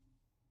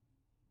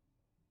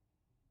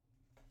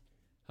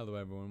Hello,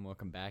 everyone.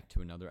 Welcome back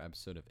to another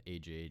episode of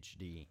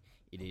AJHD.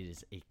 It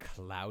is a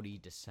cloudy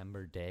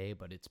December day,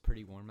 but it's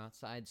pretty warm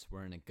outside, so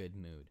we're in a good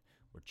mood.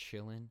 We're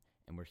chilling,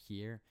 and we're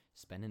here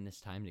spending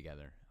this time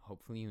together.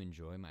 Hopefully, you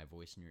enjoy my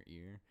voice in your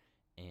ear,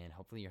 and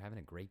hopefully, you're having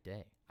a great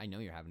day. I know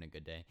you're having a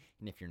good day,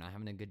 and if you're not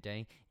having a good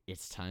day,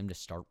 it's time to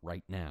start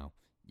right now.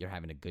 You're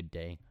having a good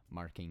day,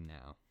 marking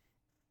now.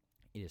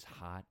 It is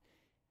hot,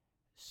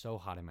 so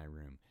hot in my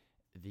room.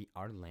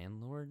 Our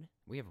landlord,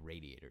 we have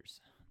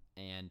radiators,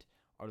 and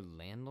our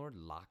landlord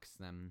locks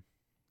them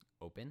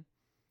open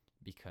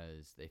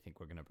because they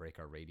think we're going to break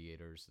our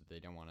radiators. They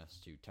don't want us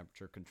to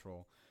temperature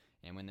control.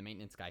 And when the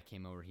maintenance guy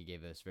came over, he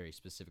gave us very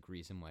specific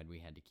reason why we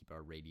had to keep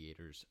our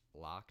radiators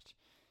locked.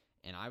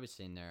 And I was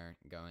sitting there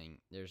going,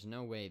 there's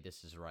no way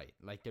this is right.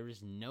 Like, there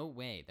is no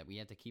way that we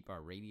have to keep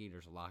our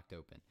radiators locked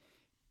open.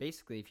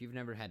 Basically, if you've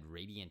never had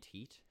radiant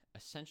heat,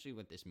 essentially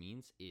what this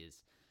means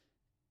is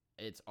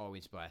it's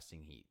always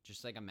blasting heat.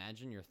 Just like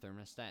imagine your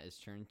thermostat is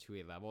turned to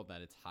a level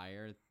that it's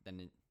higher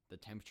than the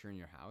temperature in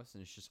your house,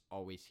 and it's just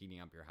always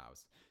heating up your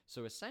house.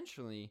 So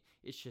essentially,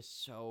 it's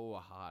just so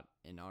hot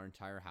in our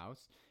entire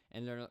house,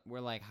 and we're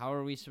like, how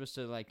are we supposed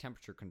to like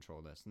temperature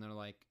control this? And they're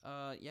like,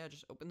 yeah,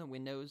 just open the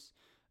windows.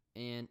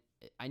 And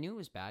I knew it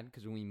was bad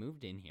because when we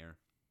moved in here,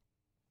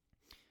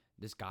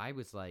 this guy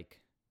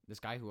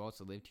who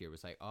also lived here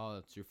was like, oh,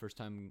 it's your first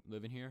time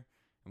living here?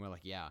 And we're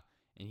like, yeah.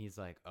 And he's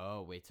like,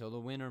 oh, wait till the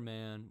winter,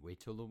 man. Wait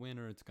till the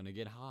winter. It's going to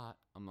get hot.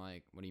 I'm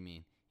like, what do you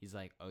mean? He's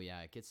like, oh,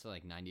 yeah, it gets to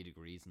like 90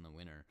 degrees in the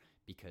winter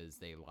because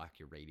they lock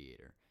your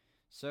radiator.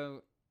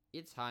 So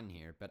it's hot in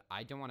here, but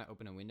I don't want to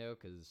open a window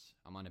because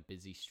I'm on a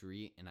busy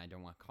street and I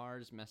don't want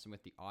cars messing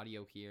with the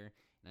audio here.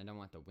 And I don't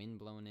want the wind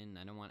blowing in. And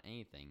I don't want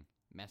anything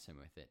messing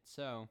with it.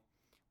 So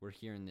we're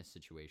here in this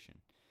situation.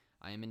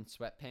 I am in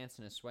sweatpants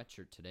and a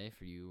sweatshirt today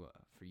for you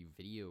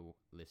video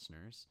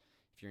listeners.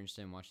 If you're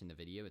interested in watching the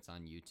video, it's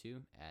on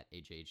YouTube at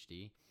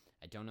AJHD.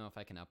 I don't know if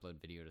I can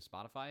upload video to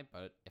Spotify,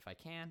 but if I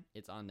can,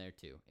 it's on there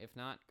too. If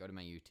not, go to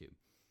my YouTube.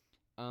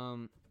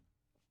 I'm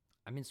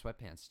in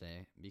sweatpants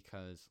today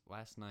because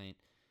last night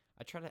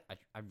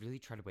I really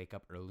try to wake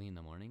up early in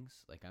the mornings.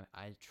 Like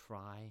I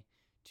try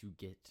to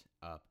get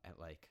up at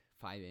like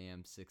 5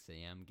 a.m., 6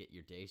 a.m., get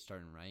your day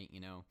starting right,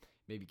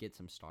 maybe get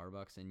some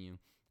Starbucks in you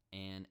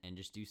and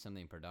just do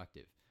something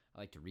productive. I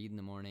like to read in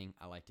the morning.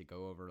 I like to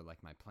go over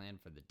like my plan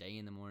for the day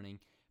in the morning.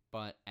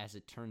 But as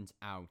it turns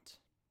out,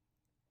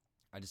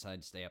 I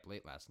decided to stay up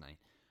late last night.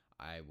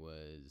 I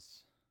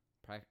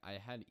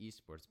had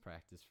esports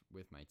practice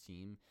with my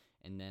team,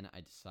 and then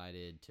I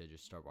decided to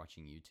just start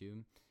watching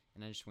YouTube,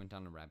 and I just went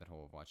down a rabbit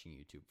hole of watching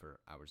YouTube for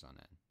hours on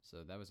end.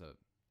 So that was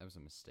a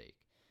mistake.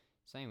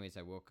 So anyways,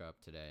 I woke up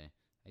today.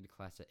 I had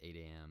class at 8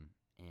 a.m.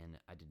 and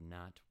I did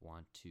not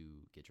want to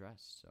get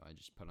dressed, so I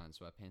just put on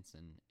sweatpants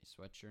and a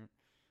sweatshirt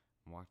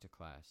and walked to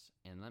class.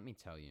 And let me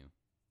tell you,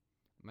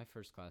 my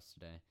first class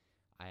today,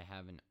 I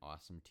have an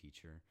awesome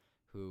teacher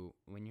who,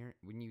 when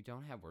you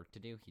don't have work to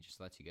do, he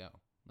just lets you go.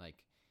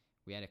 Like,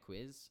 we had a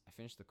quiz. I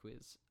finished the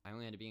quiz. I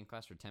only had to be in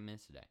class for 10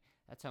 minutes today.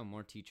 That's how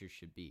more teachers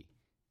should be.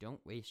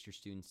 Don't waste your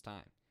students'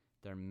 time.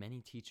 There are many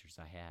teachers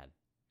I had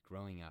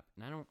growing up,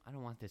 and I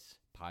don't want this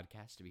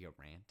podcast to be a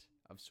rant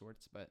of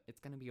sorts, but it's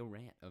going to be a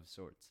rant of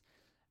sorts.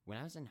 When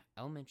I was in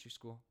elementary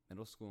school,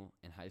 middle school,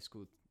 and high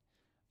school,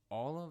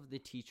 all of the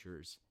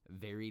teachers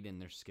varied in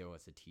their skill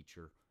as a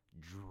teacher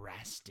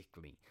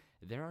drastically.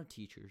 There are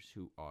teachers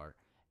who are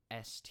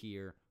S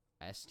tier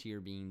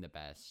being the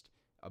best,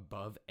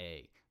 above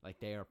A. Like,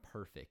 they are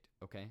perfect,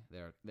 okay?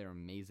 They're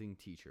amazing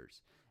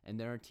teachers. And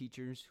there are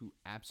teachers who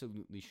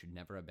absolutely should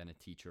never have been a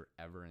teacher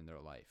ever in their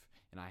life.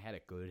 And I had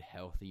a good,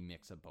 healthy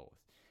mix of both.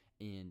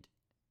 And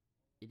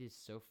it is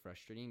so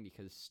frustrating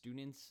because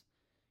students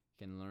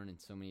can learn in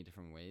so many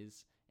different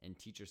ways, and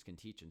teachers can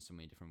teach in so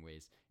many different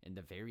ways, and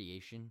the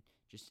variation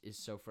just is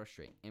so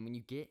frustrating. And when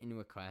you get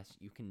into a class,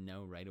 you can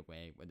know right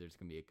away whether it's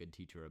going to be a good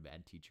teacher or a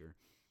bad teacher.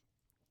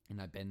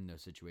 And I've been in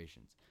those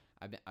situations.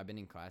 I've been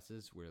in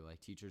classes where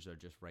like teachers are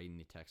just writing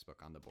the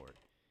textbook on the board.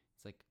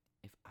 It's like,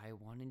 if I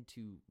wanted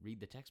to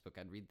read the textbook,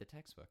 I'd read the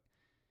textbook.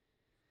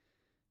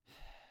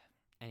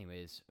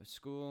 Anyways,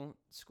 school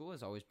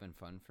has always been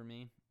fun for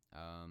me.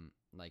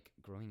 Like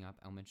growing up,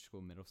 elementary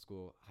school, middle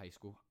school, high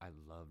school, I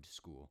loved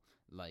school.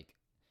 Like,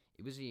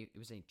 it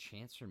was a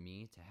chance for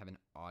me to have an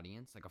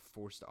audience, like a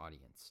forced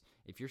audience.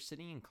 If you're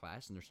sitting in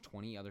class and there's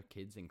 20 other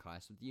kids in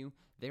class with you,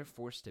 they're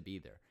forced to be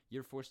there.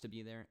 You're forced to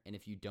be there, and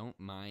if you don't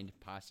mind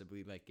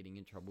possibly like getting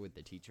in trouble with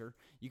the teacher,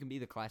 you can be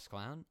the class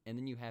clown, and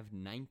then you have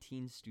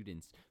 19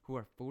 students who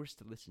are forced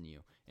to listen to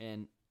you.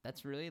 And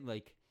that's really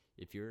like,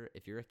 if you're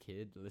a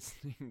kid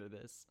listening to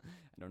this,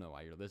 I don't know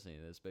why you're listening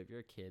to this, but if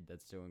you're a kid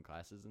that's still in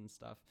classes and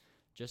stuff,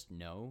 just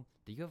know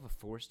that you have a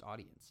forced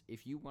audience.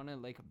 If you want to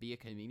like be a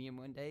comedian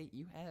one day,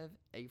 you have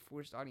a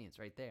forced audience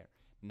right there.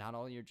 Not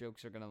all your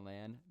jokes are going to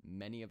land.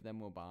 Many of them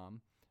will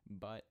bomb,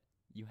 but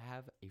you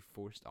have a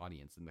forced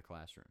audience in the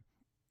classroom.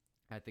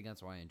 I think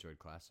that's why I enjoyed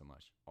class so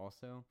much.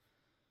 Also,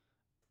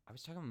 I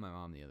was talking with my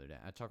mom the other day.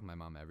 I talk to my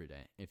mom every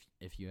day.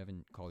 If you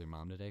haven't called your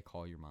mom today,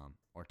 call your mom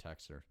or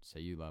text her. Say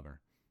you love her.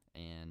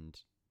 And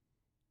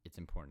it's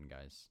important,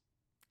 guys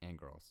and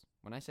girls.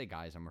 When I say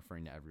guys, I'm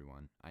referring to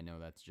everyone. I know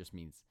that just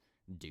means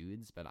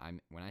dudes, but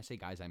when I say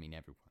guys, I mean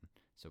everyone.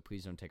 So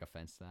please don't take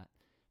offense to that.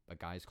 But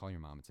guys, call your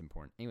mom. It's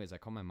important. Anyways, I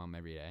call my mom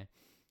every day.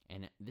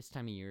 And this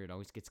time of year, it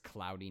always gets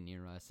cloudy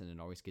near us, and it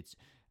always gets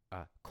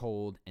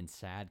cold and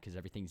sad because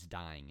everything's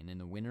dying. And in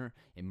the winter,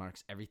 it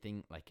marks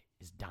everything like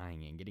is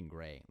dying and getting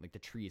gray, like the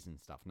trees and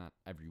stuff. Not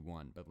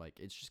everyone, but like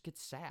it just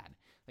gets sad.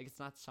 Like it's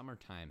not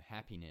summertime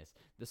happiness.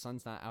 The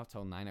sun's not out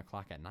till 9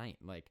 o'clock at night.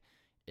 Like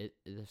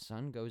the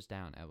sun goes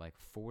down at like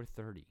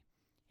 4:30,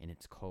 and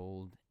it's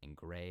cold and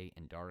gray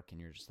and dark, and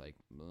you're just like,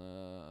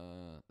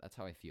 that's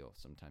how I feel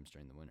sometimes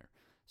during the winter.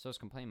 So I was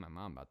complaining to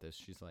my mom about this.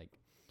 She's like,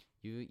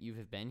 you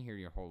have been here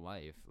your whole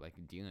life, like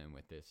dealing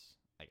with this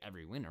like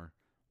every winter.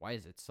 Why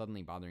is it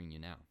suddenly bothering you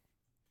now?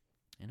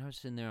 And I was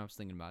sitting there, I was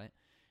thinking about it,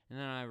 and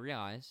then I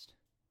realized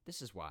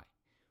this is why.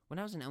 When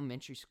I was in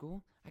elementary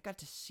school, I got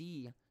to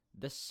see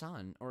the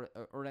sun, or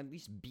at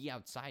least be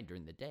outside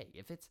during the day.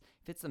 If it's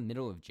the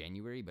middle of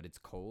January, but it's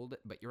cold,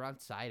 but you're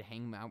outside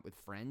hanging out with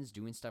friends,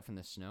 doing stuff in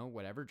the snow,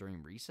 whatever,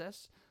 during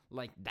recess,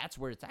 like that's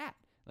where it's at.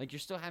 Like you're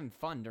still having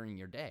fun during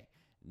your day.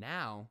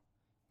 Now,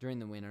 during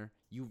the winter,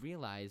 you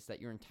realize that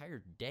your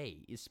entire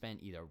day is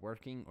spent either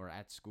working or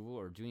at school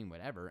or doing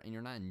whatever, and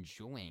you're not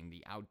enjoying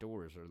the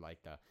outdoors or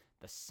like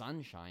the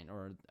sunshine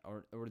or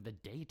the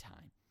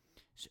daytime.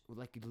 So,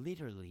 like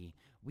literally,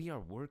 we are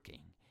working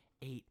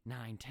 8,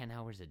 9, 10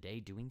 hours a day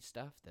doing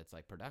stuff that's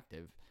like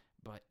productive,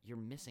 but you're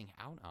missing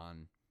out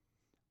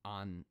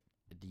on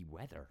the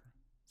weather.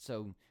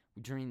 So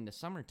during the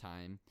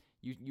summertime,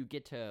 you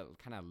get to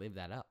kind of live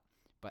that up.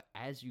 But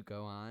as you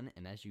go on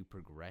and as you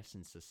progress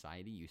in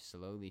society, you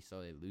slowly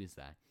lose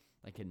that.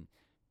 Like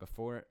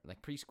before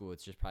preschool,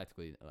 it's just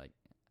practically like,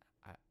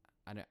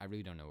 I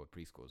really don't know what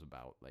preschool is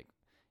about. Like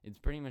it's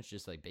pretty much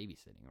just like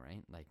babysitting,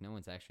 right? Like no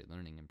one's actually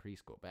learning in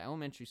preschool. But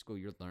elementary school,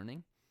 you're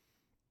learning.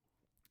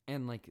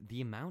 And like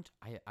the amount,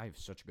 I have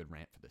such a good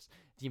rant for this.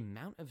 The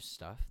amount of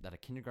stuff that a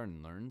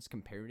kindergarten learns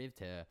comparative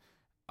to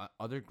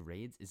other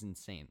grades is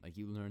insane. Like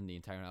you learn the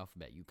entire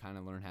alphabet. You kind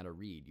of learn how to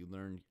read. You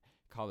learn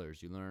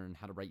colors. You learn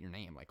how to write your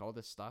name. Like all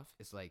this stuff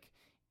is like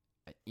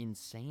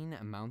insane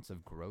amounts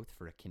of growth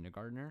for a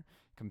kindergartner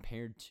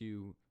compared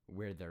to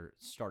where they're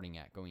starting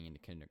at going into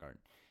kindergarten.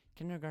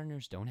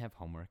 Kindergartners don't have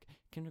homework.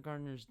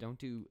 Kindergartners don't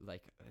do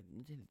like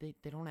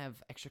they don't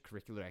have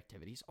extracurricular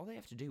activities. All they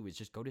have to do is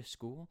just go to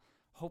school,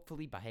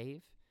 hopefully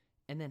behave,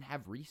 and then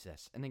have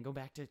recess, and then go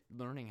back to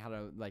learning how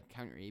to like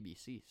count your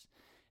ABCs.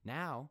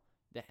 Now,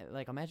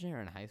 like imagine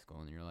you're in high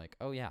school and you're like,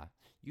 oh yeah,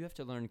 you have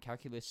to learn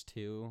calculus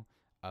 2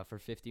 for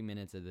 50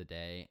 minutes of the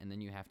day, and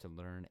then you have to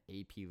learn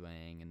AP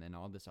Lang, and then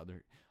all this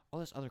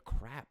other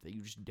crap that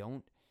you just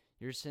don't.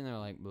 You're sitting there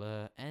like,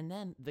 blah. And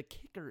then the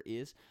kicker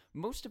is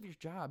most of your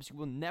jobs, you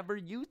will never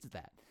use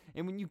that.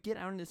 And when you get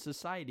out into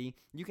society,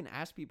 you can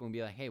ask people and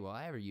be like, hey, will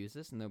I ever use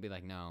this? And they'll be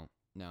like, no,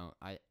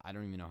 I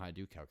don't even know how to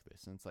do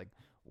calculus. And it's like,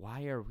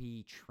 why are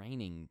we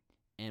training?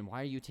 And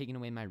why are you taking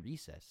away my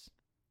recess?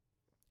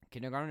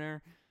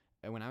 Kindergartner,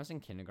 when I was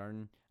in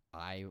kindergarten,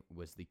 I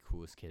was the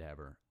coolest kid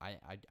ever. I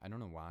don't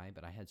know why,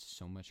 but I had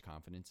so much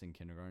confidence in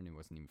kindergarten, it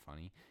wasn't even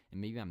funny.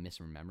 And maybe I'm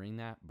misremembering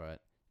that,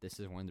 but this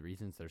is one of the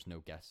reasons there's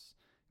no guests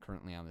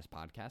currently on this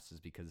podcast is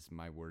because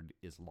my word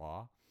is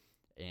law.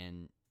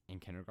 And in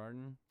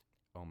kindergarten,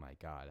 oh my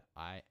God,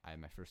 I had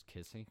my first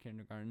kiss in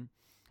kindergarten.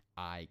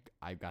 I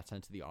got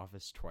sent to the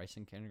office twice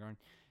in kindergarten.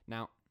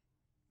 Now,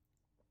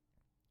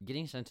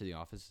 getting sent to the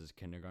office as a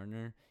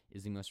kindergartner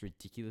is the most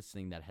ridiculous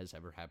thing that has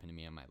ever happened to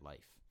me in my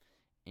life.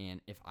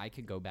 And if I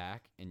could go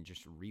back and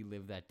just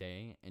relive that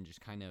day and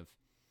just kind of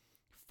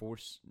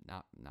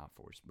not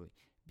forcibly,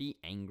 be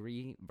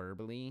angry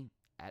verbally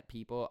at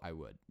people, I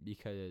would.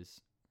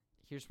 Because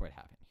here's what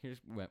happened.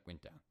 Here's what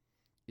went down.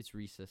 It's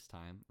recess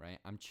time, right?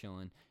 I'm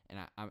chilling, and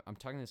I'm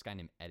talking to this guy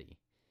named Eddie.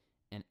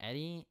 And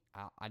Eddie,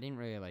 I didn't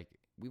really like,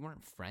 we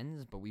weren't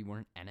friends, but we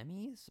weren't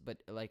enemies. But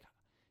like,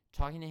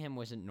 talking to him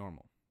wasn't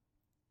normal.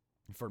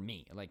 For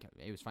me, like,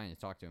 it was fine to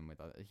talk to him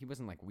with. He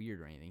wasn't like weird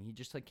or anything. He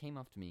just like came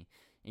up to me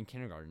in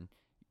kindergarten,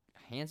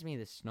 hands me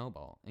this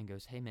snowball, and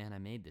goes, "Hey man, I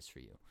made this for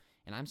you."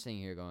 And I'm sitting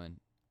here going,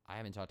 I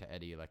haven't talked to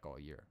Eddie like all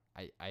year.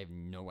 I have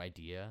no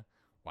idea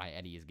why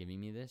Eddie is giving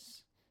me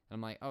this. And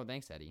I'm like, "Oh,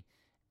 thanks, Eddie."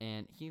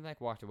 And he like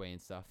walked away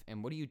and stuff.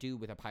 And what do you do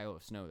with a pile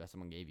of snow that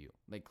someone gave you?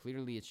 Like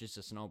clearly it's just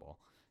a snowball.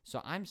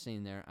 So I'm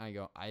sitting there. I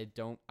go,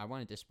 I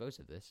want to dispose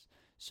of this.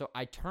 So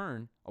I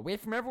turn away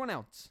from everyone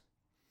else.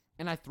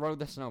 And I throw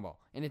the snowball,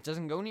 and it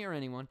doesn't go near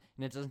anyone,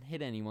 and it doesn't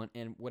hit anyone,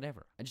 and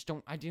whatever. I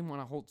didn't want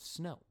to hold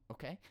snow,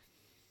 okay?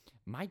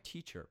 My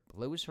teacher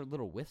blows her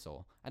little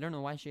whistle. I don't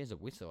know why she has a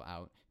whistle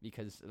out,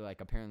 because,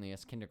 like, apparently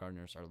us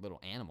kindergartners are little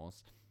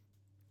animals.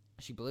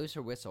 She blows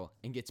her whistle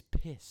and gets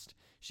pissed.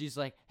 She's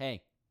like,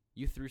 hey,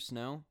 you threw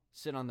snow?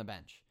 Sit on the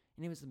bench.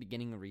 And it was the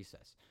beginning of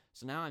recess.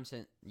 So now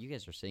you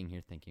guys are sitting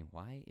here thinking,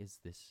 why is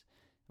this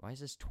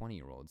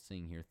 20-year-old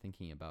sitting here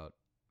thinking about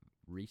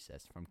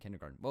recess from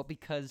kindergarten? Well,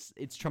 because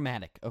it's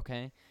traumatic,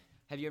 okay?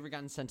 Have you ever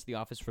gotten sent to the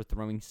office for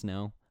throwing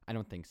snow? I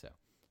don't think so.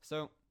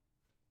 So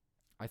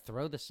I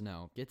throw the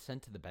snow, get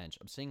sent to the bench.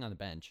 I'm sitting on the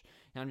bench,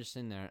 and I'm just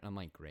sitting there, and I'm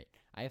like, great.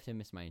 I have to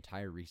miss my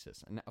entire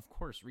recess. And, of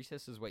course,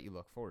 recess is what you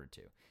look forward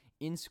to.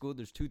 In school,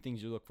 there's two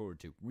things you look forward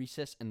to,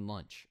 recess and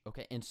lunch,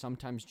 okay, and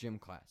sometimes gym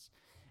class.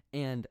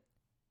 And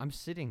I'm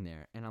sitting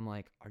there, and I'm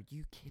like, are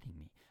you kidding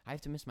me? I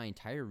have to miss my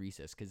entire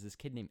recess because this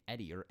kid named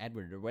Eddie or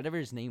Edward or whatever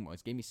his name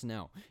was gave me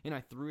snow, and I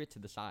threw it to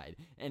the side.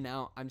 And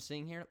now I'm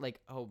sitting here like,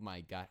 oh,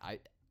 my God, I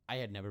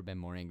had never been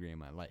more angry in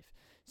my life.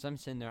 So I'm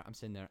sitting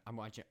there, I'm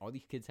watching all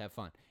these kids have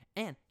fun.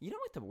 And you know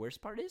what the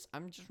worst part is?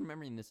 I'm just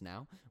remembering this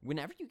now.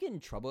 Whenever you get in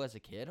trouble as a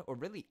kid, or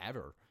really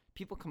ever,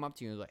 people come up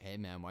to you and like, hey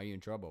man, why are you in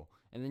trouble?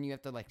 And then you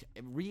have to like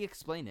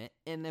re-explain it.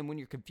 And then when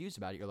you're confused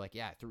about it, you're like,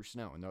 yeah, I threw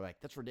snow. And they're like,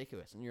 that's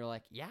ridiculous. And you're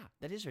like, yeah,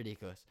 that is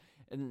ridiculous.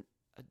 And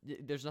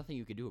there's nothing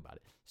you could do about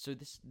it. So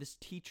this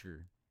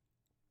teacher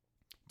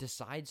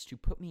decides to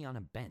put me on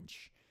a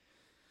bench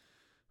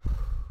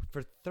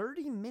for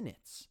 30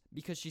 minutes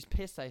because she's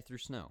pissed I threw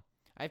snow.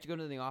 I have to go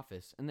to the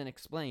office and then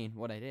explain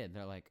what I did.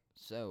 They're like,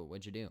 so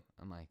what'd you do?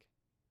 I'm like,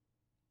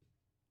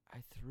 I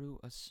threw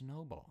a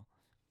snowball.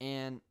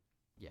 And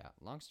yeah,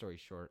 long story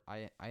short,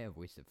 I have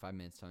wasted 5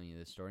 minutes telling you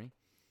this story.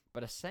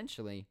 But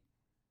essentially,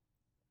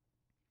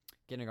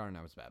 kindergarten,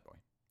 I was a bad boy.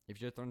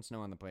 If you're throwing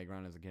snow on the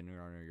playground as a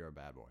kindergartner, you're a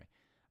bad boy.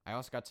 I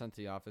also got sent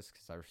to the office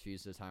because I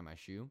refused to tie my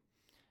shoe.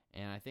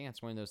 And I think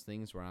that's one of those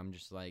things where I'm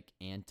just like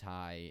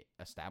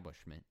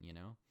anti-establishment, you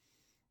know?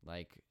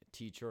 Like,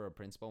 teacher or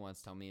principal wants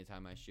to tell me to tie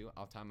my shoe,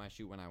 I'll tie my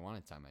shoe when I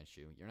want to tie my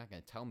shoe. You're not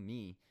going to tell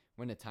me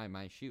when to tie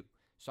my shoe.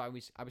 So I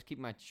was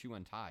keeping my shoe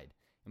untied.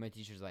 And my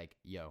teacher's like,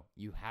 yo,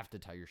 you have to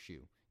tie your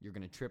shoe. You're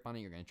going to trip on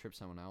it. You're going to trip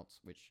someone else,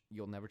 which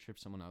you'll never trip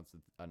someone else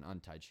with an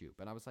untied shoe.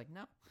 But I was like,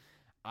 no.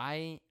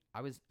 I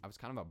was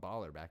kind of a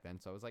baller back then.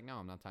 So I was like, no,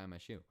 I'm not tying my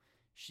shoe.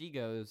 She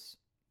goes,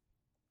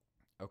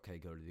 okay,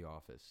 go to the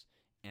office.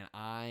 And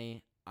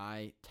I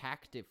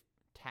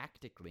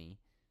tactically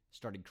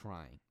started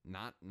crying,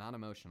 not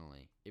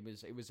emotionally. It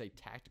was a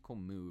tactical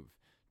move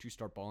to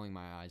start bawling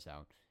my eyes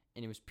out,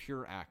 and it was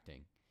pure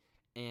acting.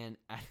 And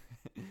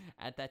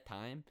at that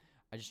time,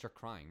 I just started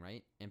crying,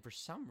 right? And for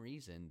some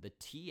reason, the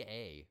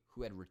TA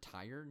who had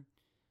retired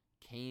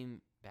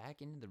came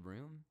back into the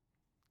room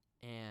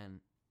and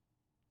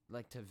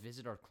like to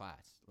visit our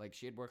class. Like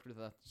she had worked with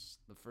us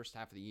the first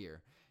half of the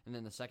year, and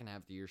then the second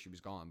half of the year she was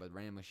gone, but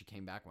randomly she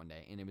came back one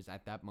day, and it was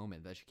at that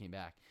moment that she came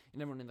back,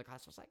 and everyone in the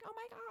class was like, oh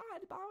my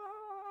God, blah, blah,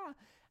 blah.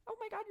 Oh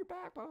my God, you're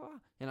back, blah, blah.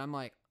 And I'm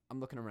like, I'm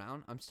looking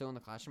around, I'm still in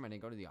the classroom, I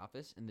didn't go to the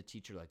office, and the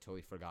teacher like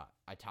totally forgot.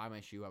 I tied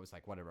my shoe, I was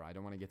like, whatever, I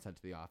don't want to get sent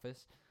to the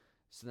office.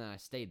 So then I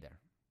stayed there.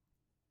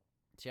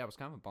 See, I was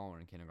kind of a baller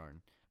in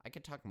kindergarten. I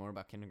could talk more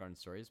about kindergarten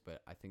stories,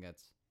 but I think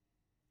that's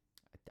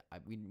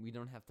we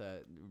don't have to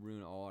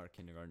ruin all our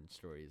kindergarten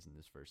stories in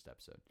this first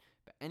episode.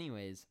 But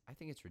anyways, I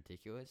think it's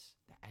ridiculous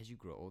that as you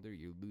grow older,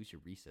 you lose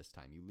your recess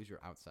time. You lose your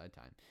outside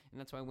time. And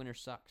that's why winter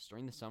sucks.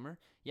 During the summer,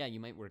 yeah, you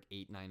might work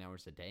 8-9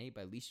 hours a day,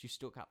 but at least you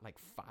still got like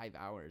 5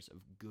 hours of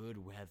good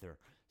weather,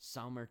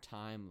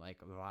 summertime like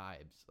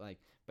vibes. Like,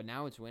 but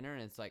now it's winter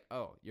and it's like,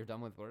 oh, you're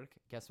done with work?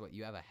 Guess what?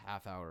 You have a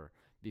half hour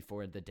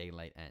before the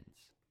daylight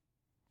ends.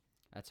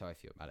 That's how I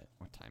feel about it.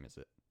 What time is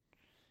it?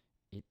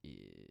 It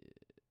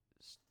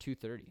is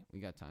 2:30. We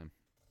got time.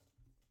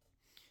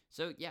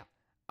 So yeah,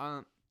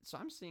 so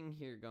I'm sitting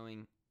here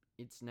going,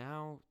 it's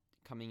now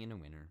coming into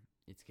winter.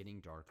 It's getting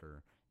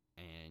darker,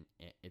 and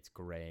it's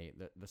gray.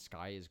 The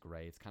sky is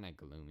gray. It's kind of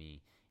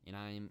gloomy, and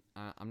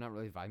I'm not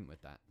really vibing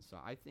with that. So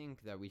I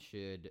think that we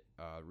should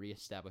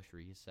reestablish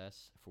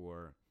recess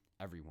for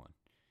everyone.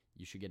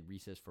 You should get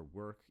recess for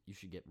work. You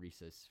should get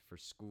recess for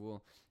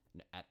school,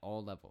 at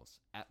all levels.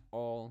 At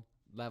all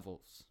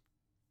levels.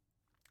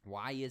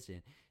 Why is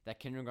it that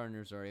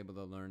kindergartners are able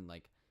to learn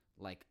like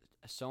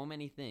so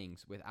many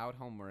things without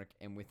homework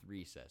and with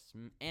recess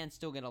and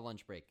still get a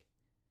lunch break?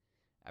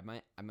 At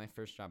my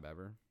first job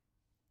ever,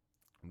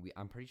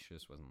 I'm pretty sure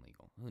this wasn't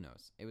legal. Who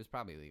knows? It was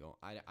probably legal.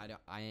 I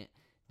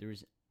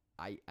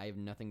have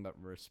nothing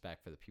but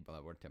respect for the people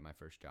that worked at my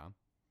first job,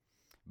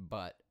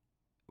 but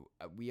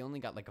we only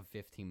got like a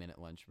 15-minute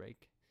lunch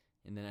break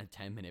and then a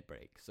 10-minute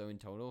break. So in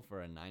total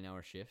for a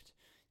 9-hour shift,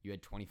 you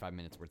had 25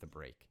 minutes worth of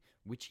break,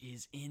 which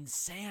is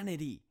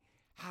insanity.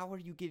 How are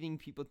you giving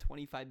people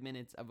 25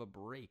 minutes of a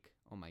break?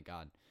 Oh my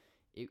God.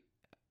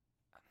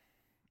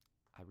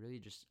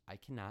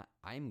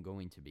 I'm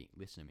going to be,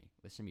 listen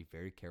to me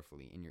very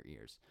carefully in your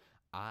ears.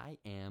 I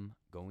am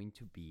going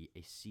to be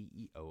a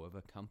CEO of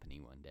a company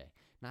one day.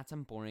 Not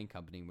some boring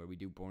company where we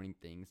do boring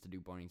things to do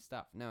boring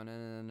stuff. No.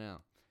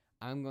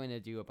 I'm going to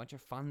do a bunch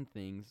of fun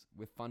things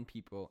with fun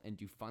people and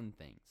do fun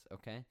things,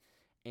 okay?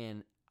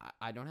 And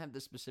I don't have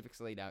the specifics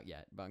laid out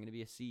yet, but I'm going to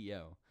be a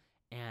CEO,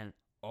 and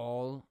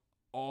all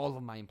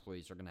of my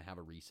employees are going to have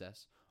a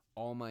recess.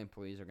 All my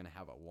employees are going to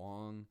have a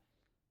long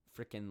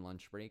freaking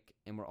lunch break,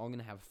 and we're all going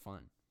to have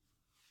fun.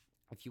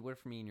 If you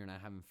work for me and you're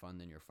not having fun,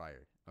 then you're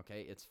fired,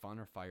 okay? It's fun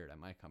or fired at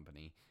my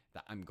company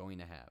that I'm going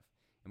to have.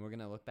 And we're going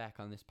to look back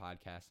on this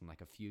podcast in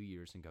like a few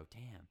years and go,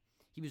 damn,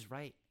 He was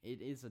right.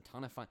 It is a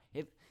ton of fun.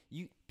 If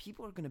you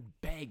people are gonna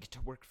beg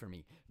to work for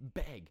me,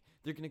 beg.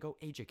 They're gonna go,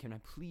 AJ, can I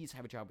please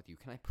have a job with you?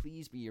 Can I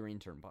please be your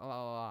intern? Blah blah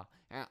blah.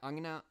 And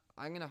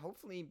I'm gonna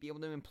hopefully be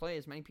able to employ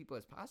as many people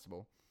as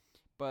possible.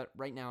 But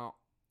right now,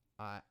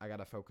 I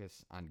gotta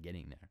focus on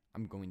getting there.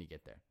 I'm going to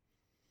get there.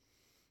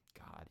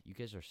 God, you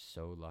guys are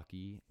so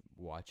lucky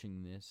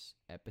watching this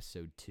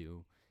episode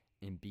 2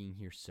 and being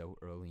here so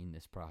early in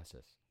this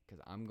process.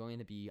 Because I'm going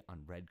to be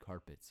on red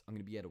carpets. I'm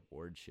going to be at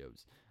award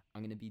shows.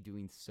 I'm going to be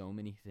doing so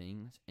many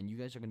things. And you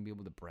guys are going to be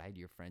able to brag to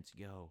your friends.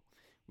 Yo,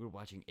 we were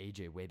watching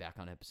AJ way back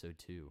on episode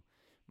 2.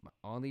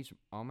 All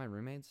my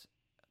roommates,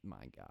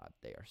 my God,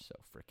 they are so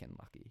freaking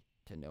lucky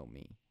to know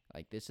me.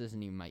 Like, this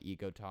isn't even my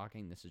ego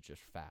talking. This is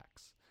just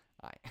facts.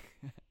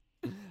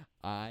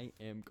 I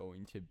am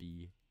going to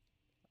be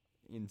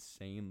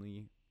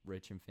insanely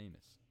rich and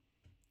famous.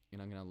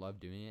 And I'm going to love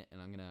doing it. And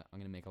I'm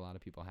going to make a lot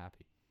of people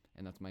happy.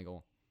 And that's my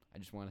goal. I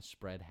just want to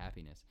spread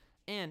happiness.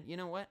 And you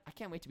know what? I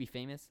can't wait to be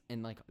famous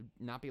and like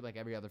not be like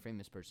every other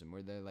famous person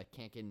where they like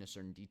can't get into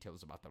certain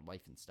details about their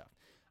life and stuff.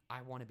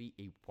 I want to be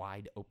a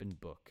wide open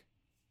book.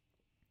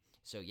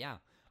 So yeah,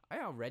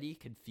 I already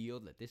could feel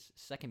that this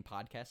second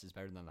podcast is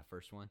better than the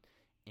first one.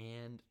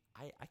 And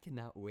I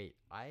cannot wait.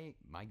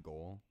 My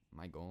goal,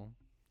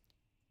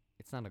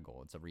 it's not a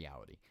goal, it's a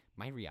reality.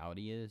 My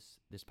reality is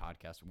this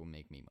podcast will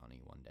make me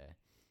money one day.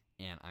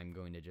 And I'm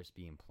going to just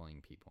be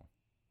employing people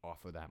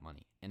off of that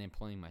money and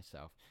employing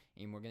myself,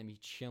 and we're gonna be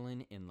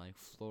chilling in like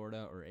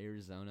Florida or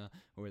Arizona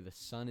where the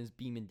sun is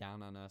beaming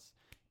down on us,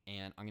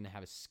 and I'm gonna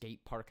have a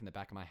skate park in the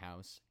back of my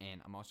house, and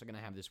I'm also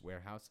gonna have this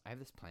warehouse. I have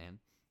this plan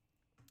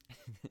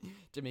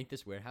to make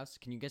this warehouse.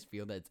 Can you guys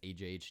feel that it's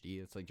AJHD?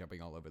 It's like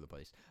jumping all over the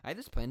place. I have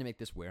this plan to make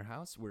this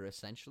warehouse where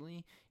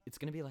essentially it's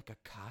gonna be like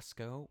a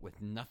Costco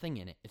with nothing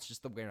in it. It's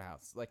just the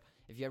warehouse. Like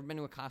if you've ever been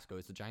to a Costco,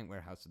 it's a giant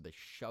warehouse that they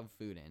shove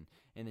food in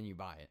and then you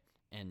buy it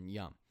and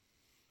yum.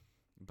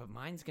 But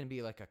mine's going to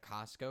be like a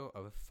Costco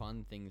of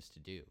fun things to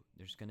do.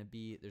 There's going to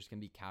be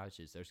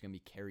couches. There's going to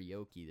be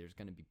karaoke. There's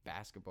going to be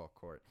basketball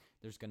court.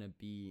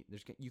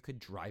 You could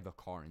drive a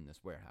car in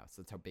this warehouse.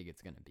 That's how big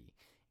it's going to be.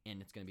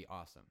 And it's going to be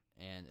awesome.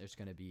 And there's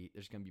going to be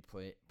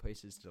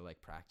places to like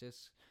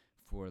practice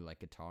for like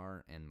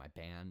guitar and my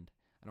band.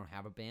 I don't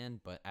have a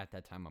band, but at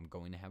that time I'm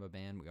going to have a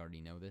band. We already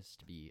know this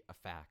to be a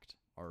fact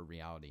or a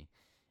reality.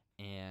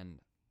 And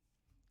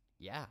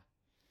yeah.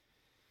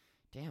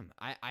 Damn,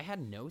 I had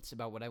notes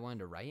about what I wanted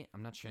to write.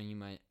 I'm not showing you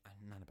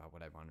not about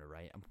what I wanted to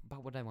write.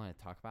 About what I want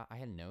to talk about. I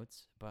had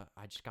notes, but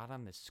I just got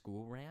on this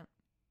school rant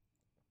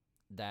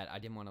that I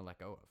didn't want to let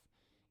go of.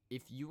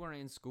 If you are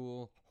in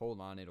school, hold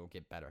on, it'll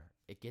get better.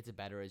 It gets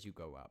better as you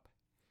go up.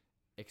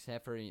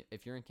 Except for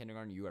if you're in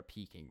kindergarten, you are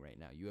peaking right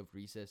now. You have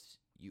recess.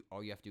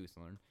 All you have to do is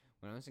learn.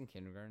 When I was in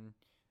kindergarten,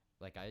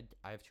 like I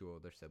have 2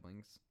 older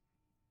siblings.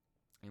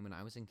 And when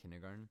I was in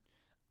kindergarten,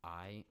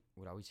 I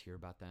would always hear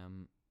about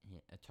them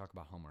talk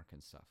about homework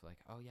and stuff. Like,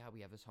 oh yeah,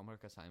 we have this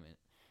homework assignment.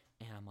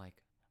 And I'm like,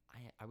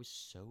 I was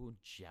so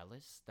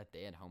jealous that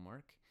they had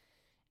homework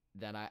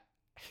that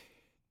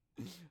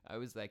I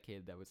was that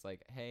kid that was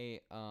like, hey,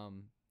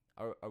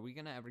 are we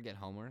gonna ever get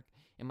homework?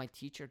 And my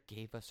teacher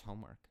gave us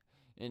homework.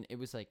 And it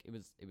was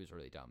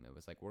really dumb. It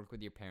was like, work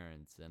with your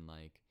parents and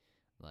like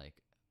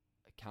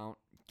count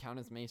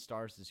as many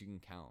stars as you can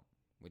count.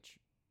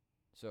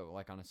 So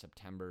like on a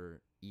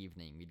September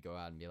evening, we'd go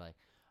out and be like,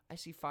 I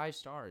see 5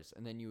 stars,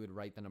 and then you would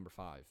write the number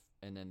 5,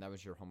 and then that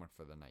was your homework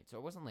for the night. So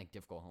it wasn't like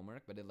difficult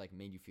homework, but it like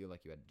made you feel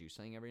like you had to do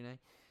something every night.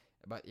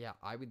 But yeah,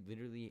 I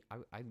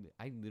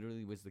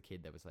literally was the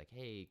kid that was like,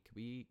 hey, could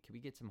we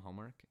get some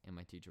homework? And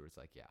my teacher was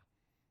like, yeah.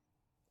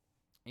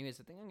 Anyways,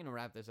 I think I'm gonna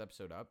wrap this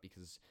episode up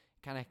because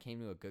it kind of came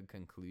to a good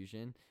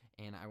conclusion,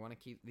 and I want to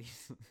keep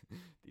these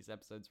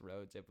episodes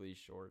relatively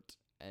short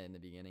in the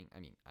beginning. I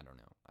mean, I don't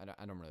know.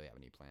 I don't really have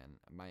any plan.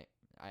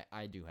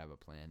 I do have a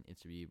plan.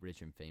 It's to be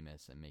rich and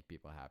famous and make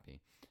people happy.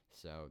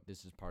 So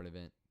this is part of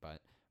it. But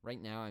right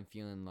now I'm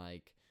feeling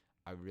like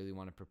I really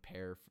want to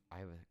prepare. Oh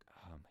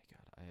my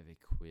God, I have a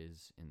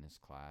quiz in this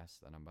class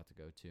that I'm about to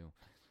go to.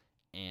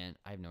 And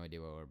I have no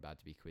idea what we're about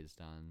to be quizzed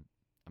on.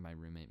 And my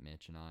roommate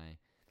Mitch and I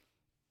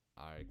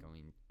are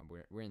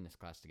we're in this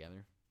class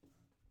together.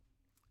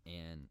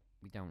 And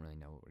we don't really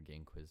know what we're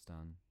getting quizzed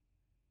on.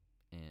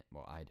 And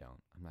well, I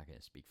don't. I'm not going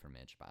to speak for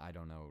Mitch, but I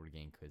don't know what we're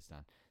getting quizzed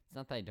on. It's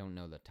not that I don't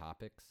know the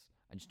topics.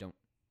 I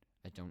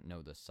don't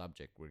know the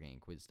subject we're getting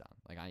quizzed on.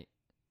 Like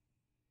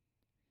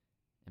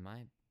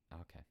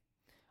okay.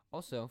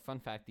 Also, fun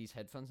fact, these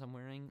headphones I'm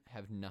wearing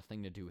have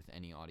nothing to do with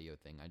any audio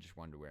thing. I just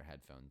wanted to wear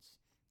headphones.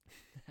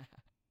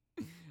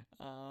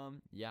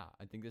 Yeah,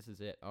 I think this is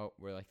it. Oh,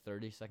 we're like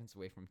 30 seconds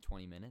away from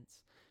 20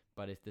 minutes.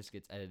 But if this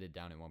gets edited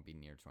down, it won't be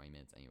near 20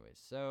 minutes anyways.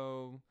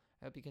 So,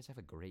 I hope you guys have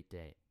a great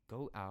day.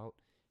 Go out.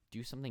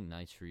 Do something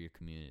nice for your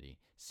community.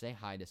 Say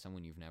hi to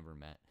someone you've never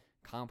met.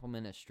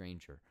 Compliment a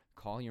stranger.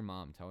 Call your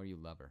mom. Tell her you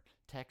love her.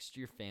 Text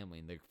your family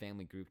in their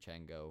family group chat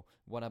and go,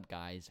 what up,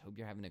 guys? Hope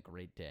you're having a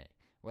great day.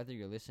 Whether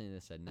you're listening to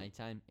this at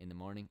nighttime, in the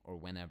morning, or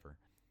whenever.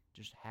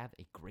 Just have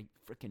a great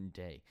freaking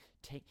day.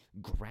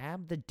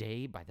 Grab the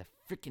day by the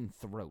freaking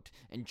throat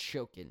and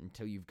choke it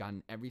until you've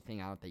gotten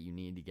everything out that you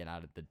need to get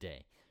out of the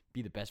day.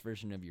 Be the best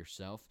version of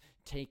yourself.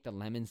 Take the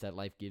lemons that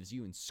life gives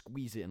you and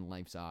squeeze it in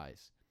life's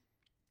eyes.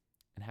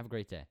 And have a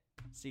great day.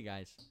 See you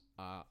guys.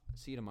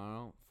 See you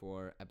tomorrow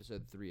for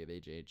episode 3 of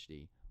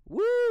AJHD.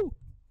 Woo!